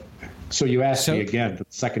 So you asked me again for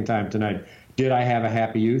the second time tonight, did I have a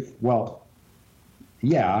happy youth? Well,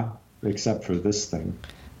 yeah, except for this thing.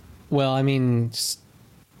 Well, I mean,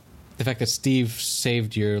 the fact that Steve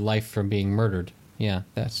saved your life from being murdered. Yeah,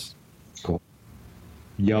 that's cool.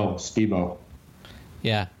 Yo, Steve-O.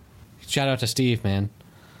 Yeah. Shout out to Steve, man.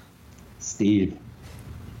 Steve.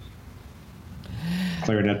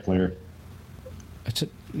 Clarinet player.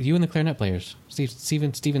 You and the clarinet players. Steve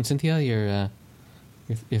and Cynthia, you're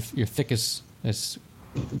thick as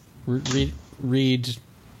reed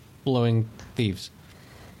blowing thieves.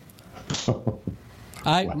 Wow.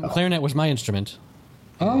 Clarinet was my instrument.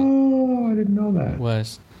 Oh, I didn't know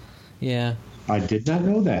that. Yeah. I did not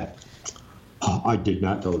know that. I did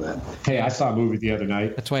not know that. Hey, I saw a movie the other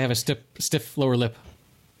night. That's why I have a stiff lower lip.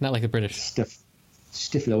 Not like the British.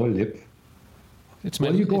 Stiff lower lip. It's my.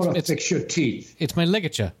 Well, you go to fix your teeth. It's my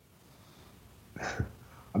ligature.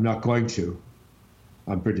 I'm not going to.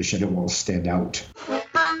 I'm British. I don't want to stand out.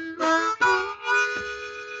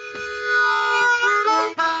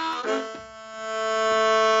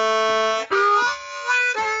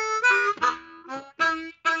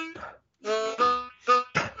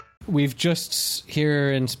 We've just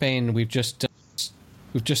here in Spain. We've just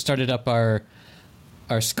started up our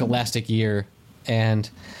scholastic year, and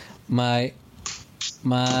my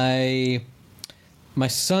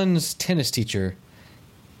son's tennis teacher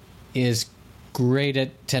is great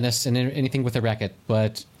at tennis and anything with a racket,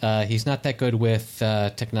 but he's not that good with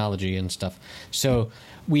technology and stuff. So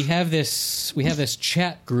we have this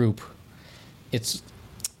chat group. It's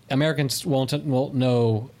Americans won't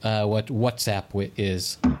know what WhatsApp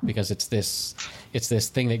is, because it's this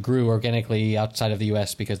thing that grew organically outside of the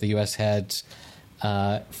U.S. because the U.S. had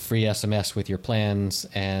free SMS with your plans,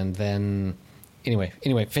 and then anyway,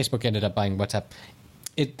 Facebook ended up buying WhatsApp.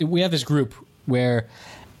 We have this group where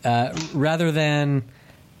rather than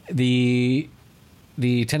the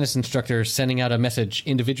tennis instructor sending out a message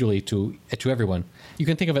individually to everyone, you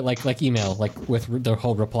can think of it like email, like with the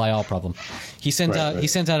whole reply all problem. He sends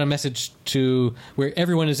out a message to where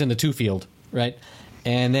everyone is in the to field, right?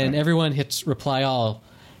 And then everyone hits reply all.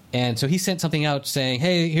 And so he sent something out saying,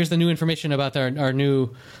 "Hey, here's the new information about our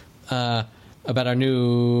new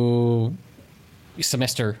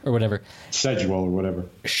semester or whatever, schedule or whatever,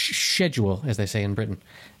 schedule as they say in Britain."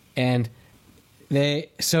 And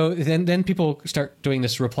then people start doing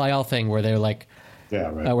this reply all thing where they're like,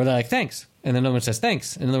 where they're like, "Thanks," and then no one says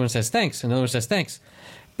thanks, and another one says thanks, and another one says thanks.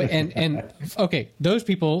 But and okay, those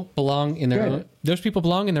people belong in their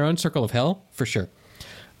own circle of hell for sure.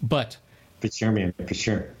 But for sure, man, for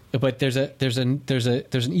sure. But there's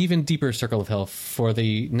an even deeper circle of hell for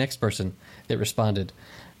the next person that responded,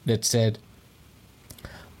 that said,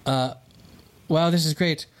 "Wow, this is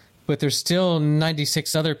great, but there's still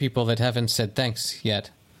 96 other people that haven't said thanks yet."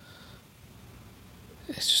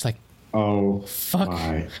 It's just like, oh, fuck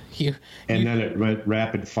my. you. And then it went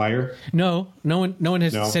rapid fire. No one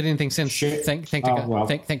has said anything since. Thank God. Well,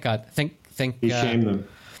 thank God. Thank. You shamed them.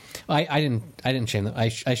 I didn't shame them. I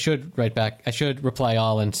should write back. I should reply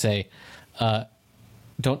all and say,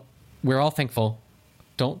 we're all thankful.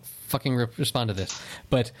 Don't fucking respond to this.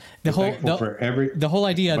 But the whole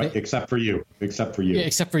idea, except for you, yeah, except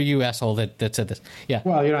for you, asshole, that said this. Yeah.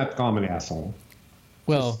 Well, you don't have to call him an asshole.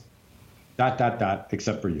 Well, just ...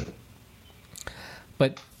 except for you.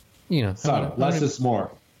 But so less is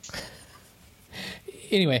more.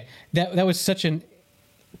 Anyway, that was such an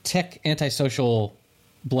tech antisocial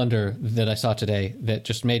blunder that I saw today that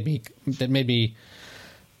just made me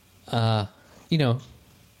I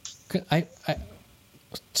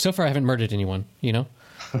so far I haven't murdered anyone,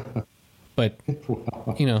 but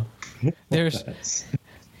there's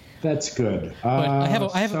that's good. But I have a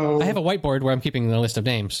whiteboard where I'm keeping the list of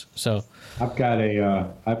names. So I've got a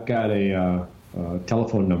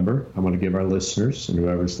telephone number I want to give our listeners and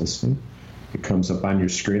whoever's listening. It comes up on your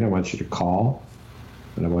screen. I want you to call,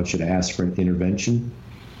 and I want you to ask for an intervention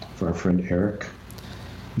for our friend Eric,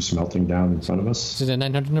 who's melting down in front of us. Is it a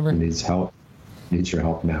 900 number? He needs help. Needs your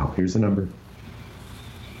help now. Here's the number.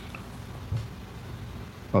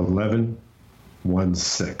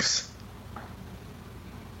 1116.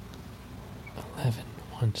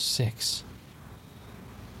 1116.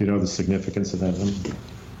 You know the significance of that number?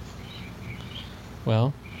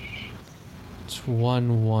 Well, it's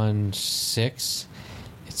 116.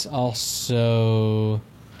 It's also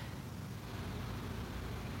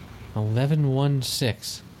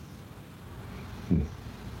 1116.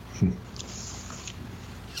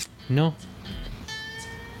 No.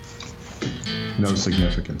 No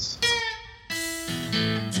significance.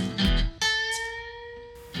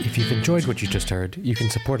 If you've enjoyed what you just heard, you can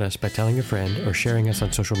support us by telling a friend or sharing us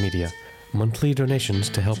on social media. Monthly donations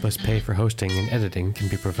to help us pay for hosting and editing can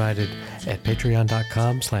be provided at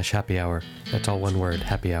patreon.com/happyhour. That's all one word,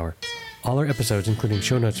 happy hour. All our episodes, including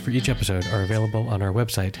show notes for each episode, are available on our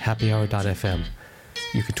website, happyhour.fm.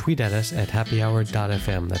 You can tweet at us at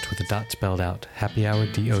happyhour.fm, that's with a dot spelled out,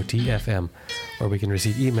 happyhour.dotfm, or we can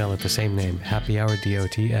receive email at the same name,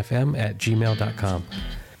 happyhour.dotfm@gmail.com.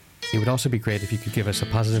 It would also be great if you could give us a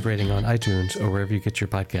positive rating on iTunes or wherever you get your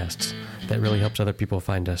podcasts. That really helps other people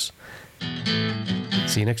find us.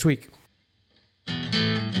 See you next week.